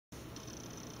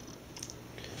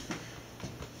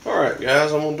Alright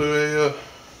guys, I'm going to do a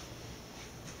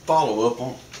follow-up on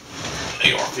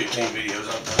AR-15 videos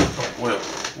I've done. Well,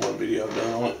 one video I've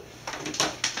done on it.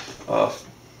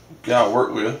 Guy I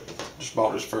work with just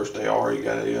bought his first AR. He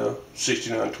got a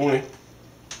 6920,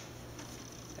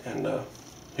 and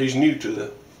he's new to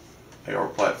the AR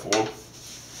platform,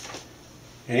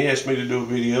 and he asked me to do a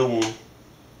video on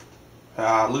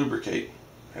how I lubricate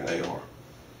an AR,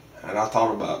 and I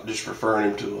thought about just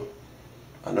referring him to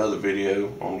another video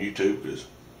on YouTube, because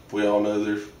we all know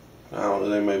there's, I don't know,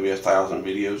 there may be 1,000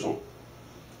 videos on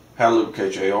how to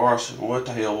lubricate your AR. I said, what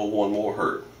the hell will one more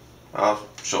hurt? I'll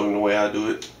show him the way I do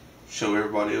it, show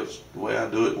everybody else the way I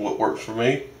do it and what works for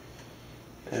me,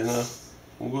 and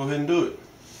we'll go ahead and do it.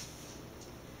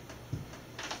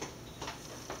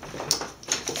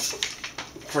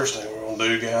 First thing we're going to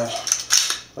do,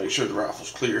 guys, make sure the rifle's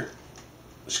clear.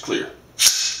 It's clear.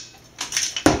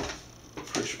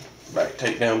 Push your back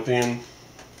takedown pin.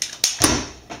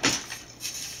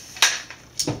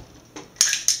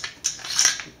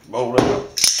 Bolt out.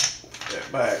 Put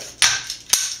that back.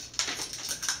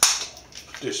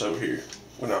 Put this over here.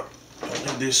 Don't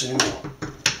need this anymore.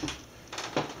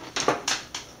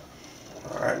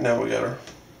 Alright, now we got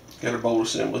our bolt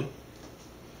assembly.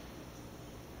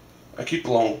 I keep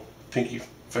a long pinky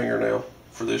fingernail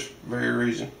for this very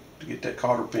reason, to get that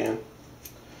cotter pin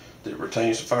that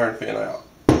retains the firing pin out.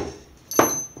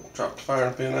 Drop the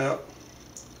firing pin out,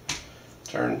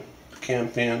 turn the cam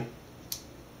pin,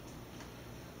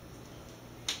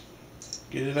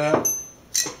 get it out,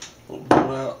 pull the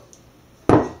bolt out.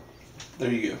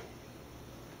 There you go.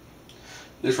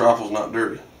 This rifle's not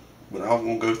dirty, but I'm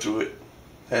gonna go through it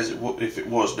as if it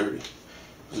was dirty.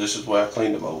 This is the way I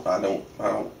clean the bolt. I don't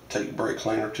take brake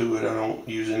cleaner to it. I don't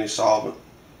use any solvent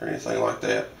or anything like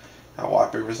that. I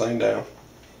wipe everything down.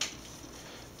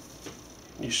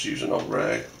 Just use an old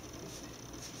rag.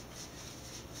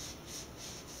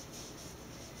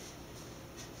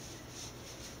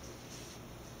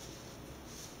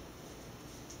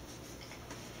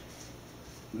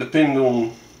 Depending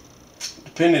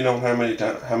on how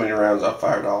many rounds I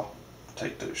fired, I'll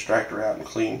take the extractor out and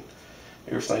clean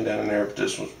everything down in there. But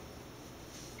this one,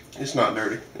 it's not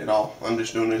dirty at all. I'm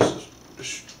just doing this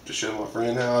to show my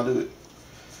friend how I do it.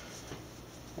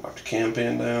 Wipe the cam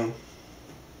pin down.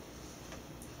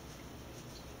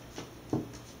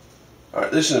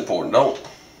 Alright, this is important. I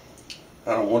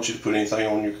don't want you to put anything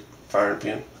on your firing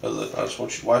pin other than I just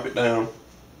want you to wipe it down.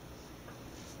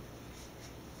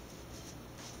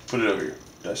 Put it over here.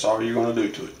 That's all you're going to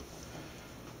do to it.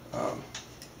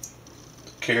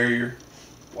 The carrier,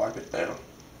 wipe it down.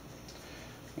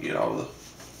 Get all the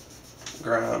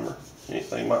grime or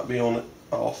anything might be on it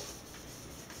off.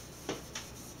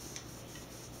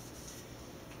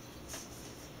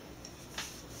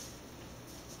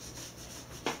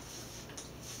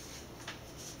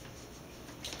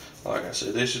 Like I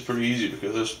said, this is pretty easy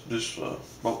because this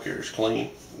bolt carrier is clean.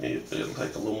 It'll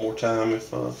take a little more time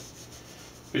if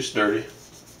it's dirty.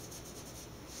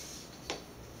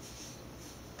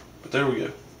 But there we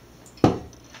go.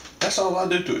 That's all I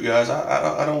do to it, guys.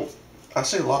 I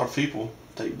see a lot of people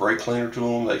take brake cleaner to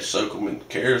them. They soak them in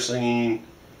kerosene.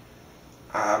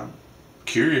 I'm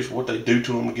curious what they do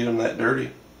to them to get them that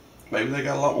dirty. Maybe they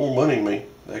got a lot more money than me.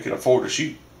 They can afford to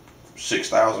shoot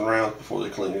 6,000 rounds before they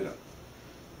clean it up.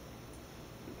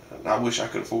 And I wish I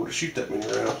could afford to shoot that many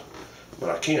rounds, but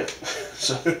I can't.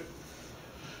 So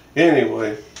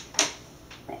anyway,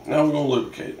 now we're going to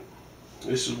lubricate it.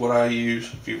 This is what I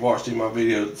use. If you've watched any of my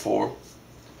videos before,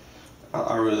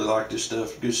 I really like this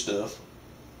stuff. Good stuff.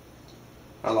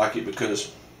 I like it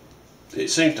because it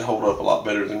seems to hold up a lot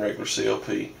better than regular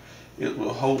CLP. It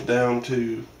will hold down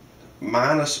to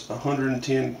minus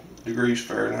 110 degrees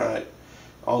Fahrenheit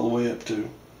all the way up to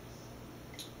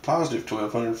positive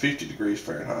 1250 degrees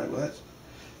Fahrenheit. Well,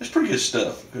 that's pretty good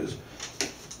stuff, because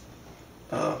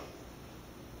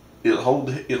it'll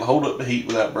hold up the heat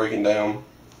without breaking down.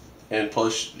 And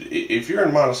plus, if you're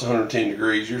in minus 110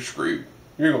 degrees, you're screwed.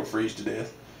 You're going to freeze to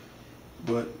death.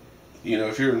 But you know,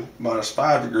 if you're in minus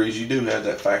 5 degrees, you do have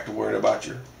that factor worrying about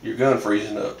your gun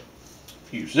freezing up.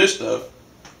 If you use this stuff,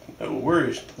 no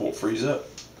worries, it won't freeze up.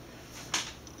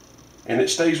 And it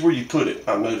stays where you put it.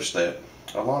 I've noticed that.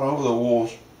 A lot of other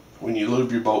oils, when you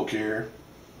lube your bolt carrier,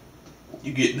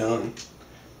 you get done,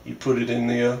 you put it in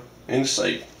the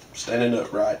safe, standing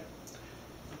upright.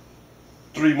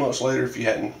 3 months later, if you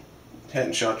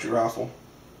hadn't shot your rifle,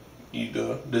 you'd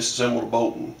disassemble the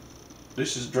bolt, and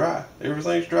this is dry.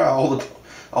 Everything's dry. All the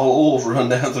oils run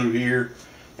down through here,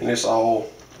 and it's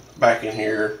all back in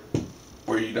here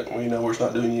where you know where it's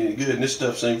not doing you any good. And this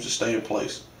stuff seems to stay in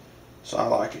place, so I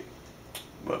like it.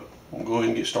 but we'll go ahead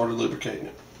and get started lubricating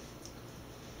it.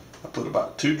 I put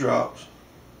about 2 drops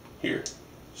here,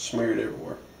 smear it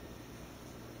everywhere.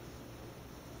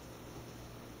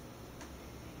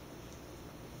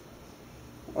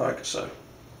 Like I say,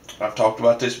 I've talked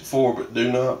about this before, but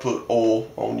do not put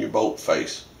oil on your bolt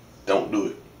face. Don't do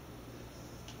it.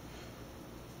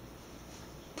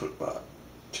 Put about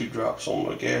 2 drops on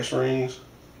the gas rings.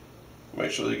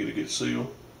 Make sure they get a good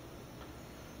seal.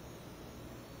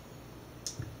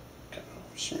 Kind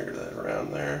of smear that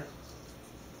around there.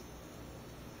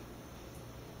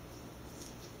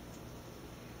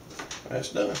 That's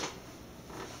done.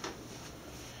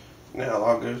 Now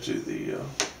I'll go to the,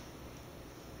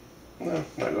 no,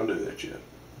 not going to do that yet.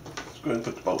 Let's go ahead and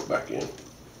put the bolt back in.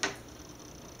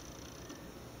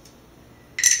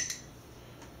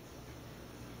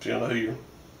 So you'll know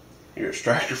your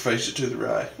extractor faces to the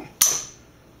right.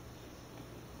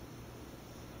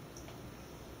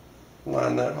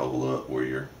 Line that hole up where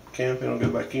your cam pin will go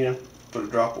back in. Put a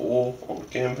drop of oil on the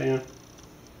cam pin.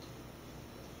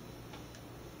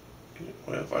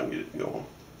 Well, if I can get it going.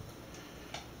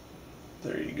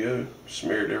 There you go.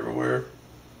 Smear it everywhere.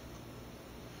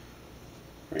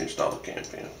 Reinstall the cam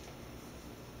pin.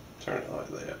 Turn it like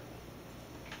that.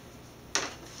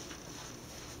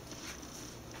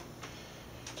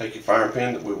 Take your firing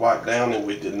pin that we wiped down and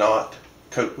we did not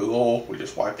coat with oil. We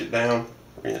just wiped it down.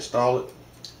 Reinstall it.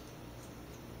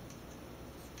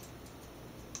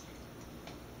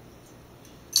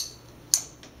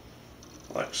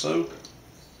 Like so.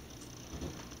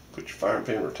 Put your firing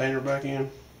pin retainer back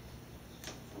in.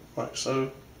 Like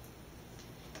so.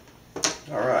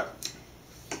 Alright.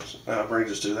 So now it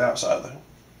brings us to the outside of the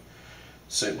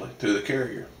assembly, to the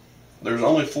carrier. There's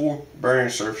only 4 bearing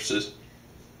surfaces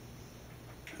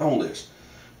on this,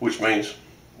 which means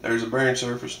there's a bearing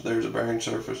surface, there's a bearing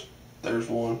surface, there's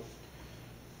one,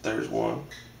 there's one,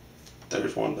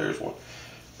 there's one, there's one.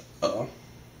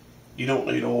 You don't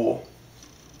need oil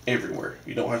everywhere.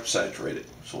 You don't have to saturate it.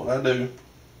 So what I do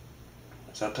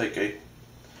is I take a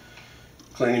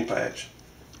cleaning patch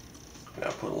and I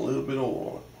put a little bit of oil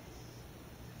on it.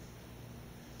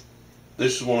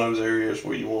 This is one of those areas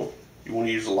where you want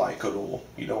to use a light coat oil.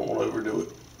 You don't want to overdo it.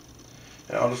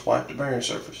 And I'll just wipe the bearing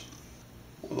surface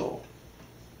with oil.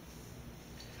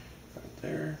 Right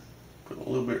there. Put a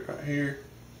little bit right here.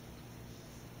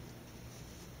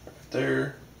 Right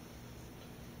there.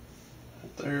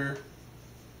 Right there.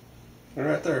 And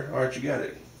right there. Alright, you got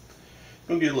it.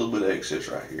 You're going to get a little bit of excess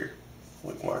right here.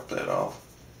 We can wipe that off.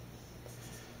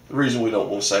 The reason we don't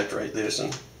want to saturate this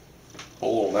and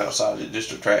oil on the outside, it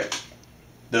just attracts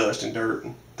dust and dirt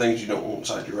and things you don't want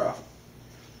inside your rifle.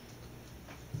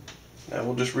 Now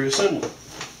we'll just reassemble it.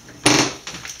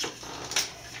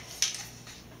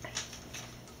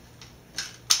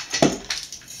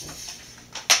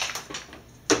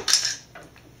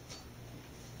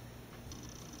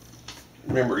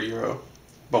 Remember, your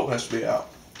bolt has to be out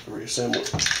to reassemble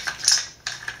it.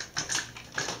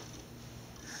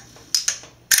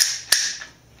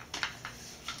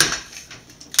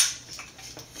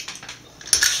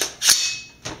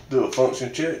 Do a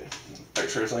function check. Make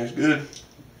sure everything's good.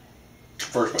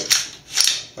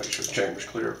 First, make sure the chamber's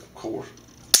clear, of course.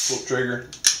 Pull the trigger,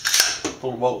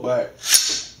 pull the bolt back,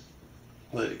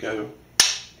 let it go.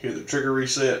 Hear the trigger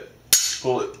reset,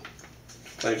 pull it,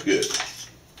 thing's good.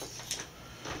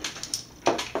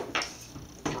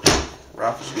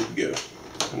 Rifle's good to go.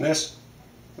 And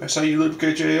that's how you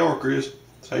lubricate your AR, Chris.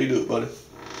 That's how you do it, buddy.